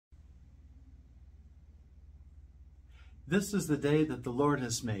This is the day that the Lord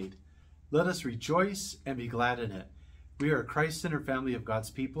has made. Let us rejoice and be glad in it. We are a Christ-centered family of God's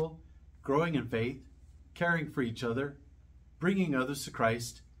people, growing in faith, caring for each other, bringing others to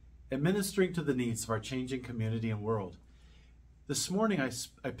Christ, and ministering to the needs of our changing community and world. This morning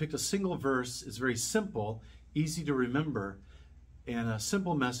I picked a single verse. It's very simple, easy to remember, and a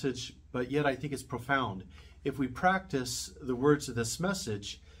simple message, but yet I think it's profound. If we practice the words of this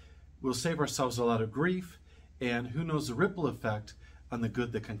message, we'll save ourselves a lot of grief, and who knows the ripple effect on the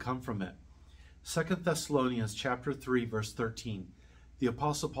good that can come from it. 2 Thessalonians chapter 3, verse 13. The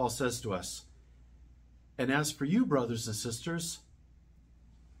Apostle Paul says to us, "And as for you, brothers and sisters,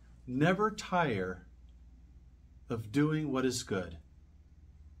 never tire of doing what is good."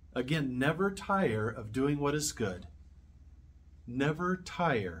 Again, never tire of doing what is good. Never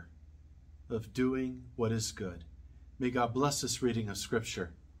tire of doing what is good. May God bless this reading of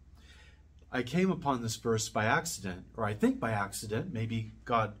Scripture. I came upon this verse by accident, or I think by accident. Maybe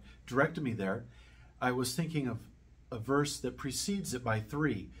God directed me there. I was thinking of a verse that precedes it by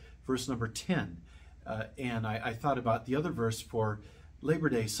 3, verse number 10. And I thought about the other verse for Labor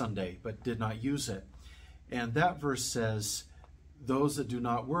Day Sunday, but did not use it. And that verse says, "Those that do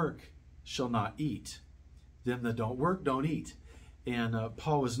not work shall not eat. Them that don't work don't eat." And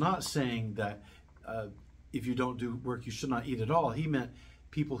Paul was not saying that if you don't do work, you should not eat at all. He meant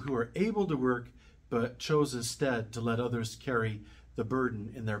people who are able to work, but chose instead to let others carry the burden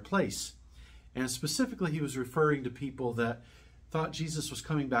in their place. And specifically, he was referring to people that thought Jesus was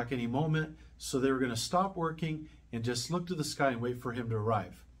coming back any moment, so they were going to stop working and just look to the sky and wait for him to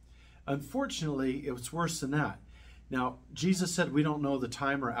arrive. Unfortunately, it was worse than that. Now, Jesus said we don't know the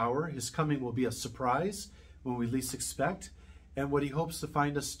time or hour. His coming will be a surprise when we least expect. And what he hopes to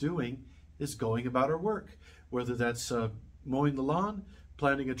find us doing is going about our work, whether that's mowing the lawn,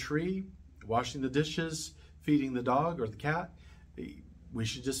 planting a tree, washing the dishes, feeding the dog or the cat. We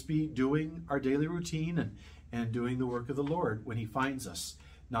should just be doing our daily routine and doing the work of the Lord when he finds us,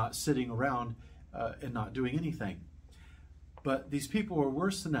 not sitting around and not doing anything. But these people were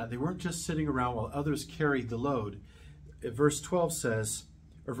worse than that. They weren't just sitting around while others carried the load. Verse 12 says,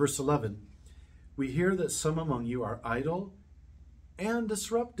 or verse 11, "We hear that some among you are idle and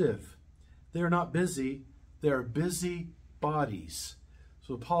disruptive. They are not busy, they are busy bodies."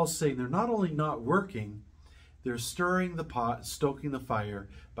 So Paul's saying they're not only not working, they're stirring the pot, stoking the fire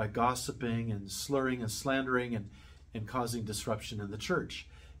by gossiping and slurring and slandering and causing disruption in the church.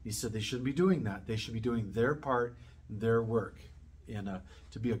 He said they shouldn't be doing that. They should be doing their part, their work,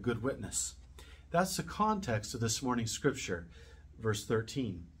 to be a good witness. That's the context of this morning's scripture, verse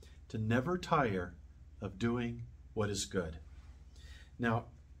 13, to never tire of doing what is good. Now,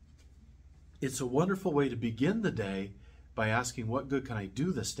 it's a wonderful way to begin the day by asking, what good can I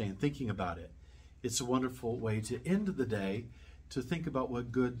do this day, and thinking about it. It's a wonderful way to end the day to think about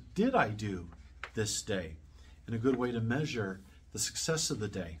what good did I do this day, and a good way to measure the success of the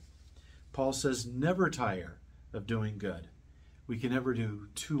day. Paul says, never tire of doing good. We can never do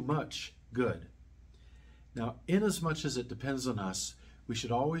too much good. Now, inasmuch as it depends on us, we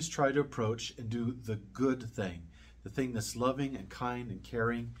should always try to approach and do the good thing, the thing that's loving and kind and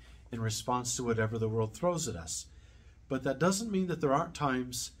caring in response to whatever the world throws at us. But that doesn't mean that there aren't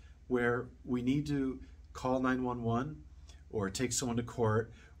times where we need to call 911 or take someone to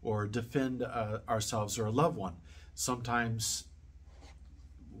court or defend ourselves or a loved one. Sometimes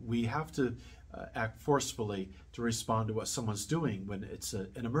we have to act forcefully to respond to what someone's doing when it's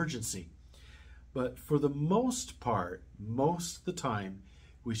an emergency. But for the most part, most of the time,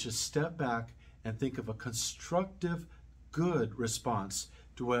 we should step back and think of a constructive, good response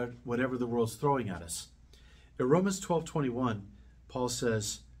to whatever the world's throwing at us. In Romans 12:21, Paul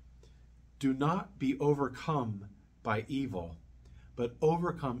says, "Do not be overcome by evil, but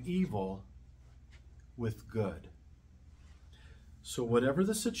overcome evil with good." So whatever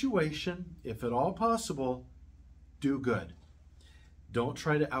the situation, if at all possible, do good. Don't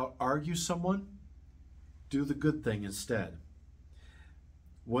try to out-argue someone. Do the good thing instead.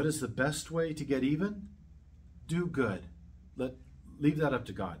 What is the best way to get even? Do good. Leave that up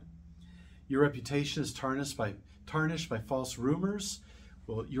to God. Your reputation is tarnished by false rumors.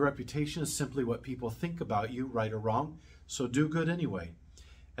 Well, your reputation is simply what people think about you, right or wrong, so do good anyway.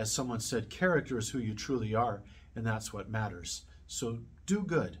 As someone said, character is who you truly are, and that's what matters. So do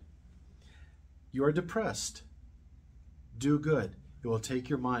good. You are depressed. Do good. It will take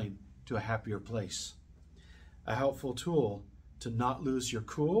your mind to a happier place. A helpful tool to not lose your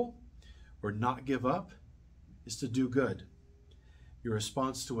cool or not give up is to do good. Your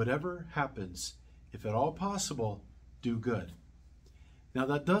response to whatever happens, if at all possible, do good. Now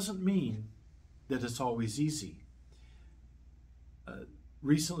that doesn't mean that it's always easy.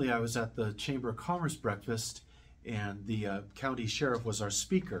 Recently, I was at the Chamber of Commerce breakfast, and the county sheriff was our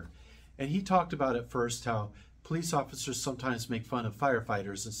speaker. And he talked about at first how police officers sometimes make fun of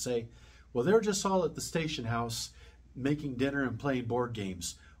firefighters and say, well, they're just all at the station house making dinner and playing board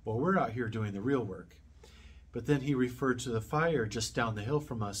games. Well, we're out here doing the real work. But then he referred to the fire just down the hill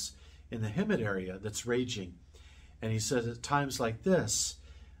from us in the Hemet area that's raging. And he said at times like this,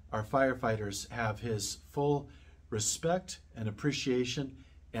 our firefighters have his full respect and appreciation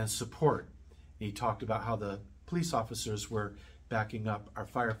and support. And he talked about how the police officers were backing up our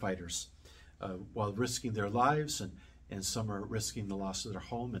firefighters while risking their lives, and some are risking the loss of their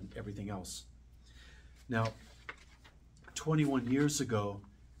home and everything else. Now, 21 years ago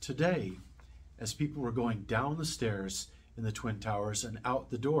today, as people were going down the stairs in the Twin Towers and out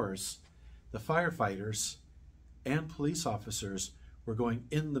the doors, the firefighters and police officers were going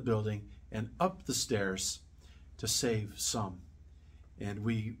in the building and up the stairs to save some. And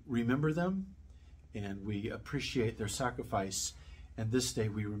we remember them, and we appreciate their sacrifice. And this day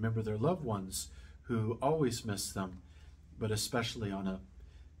we remember their loved ones who always miss them, but especially on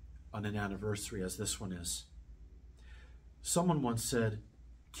an anniversary as this one is. Someone once said,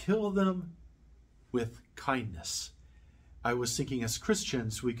 kill them with kindness. I was thinking as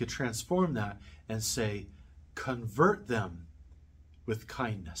Christians we could transform that and say, convert them with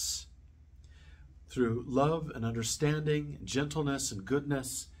kindness. Through love and understanding, gentleness and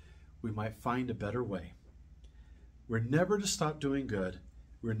goodness, we might find a better way. We're never to stop doing good.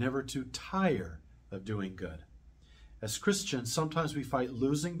 We're never to tire of doing good. As Christians, sometimes we fight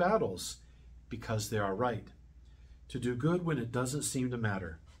losing battles because they are right. To do good when it doesn't seem to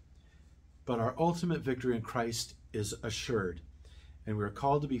matter. But our ultimate victory in Christ is assured, and we are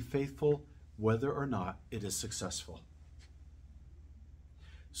called to be faithful whether or not it is successful.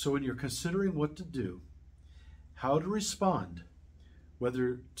 So when you're considering what to do, how to respond,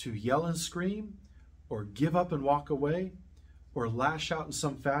 whether to yell and scream, or give up and walk away, or lash out in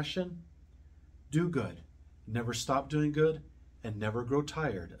some fashion, do good. Never stop doing good, and never grow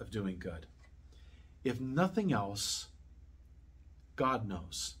tired of doing good. If nothing else, God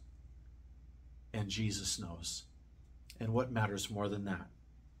knows, and Jesus knows. And what matters more than that?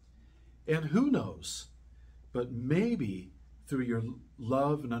 And who knows? But maybe through your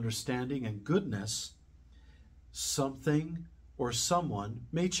love and understanding and goodness, something or someone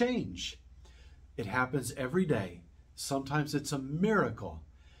may change. It happens every day. Sometimes it's a miracle.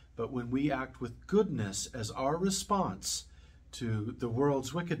 But when we act with goodness as our response to the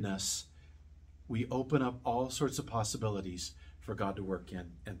world's wickedness, we open up all sorts of possibilities for God to work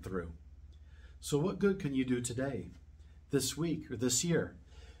in and through. So what good can you do today, this week, or this year?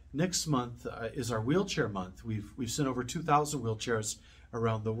 Next month is our wheelchair month. We've sent over 2,000 wheelchairs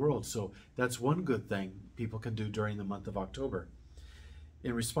around the world. So that's one good thing people can do during the month of October.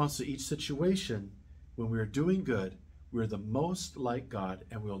 In response to each situation, when we are doing good, we're the most like God,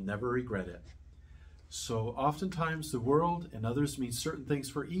 and we'll never regret it. So oftentimes the world and others mean certain things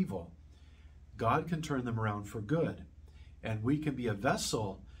for evil. God can turn them around for good, and we can be a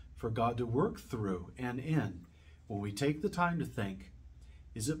vessel for God to work through and in when we take the time to think,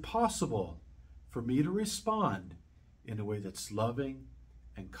 is it possible for me to respond in a way that's loving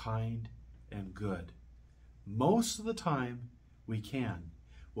and kind and good? Most of the time we can.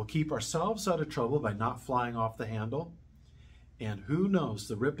 We'll keep ourselves out of trouble by not flying off the handle. And who knows,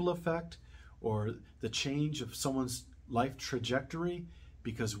 the ripple effect or the change of someone's life trajectory,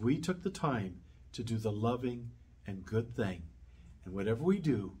 because we took the time to do the loving and good thing. And whatever we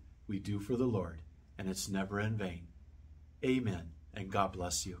do for the Lord, and it's never in vain. Amen, and God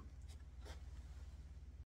bless you.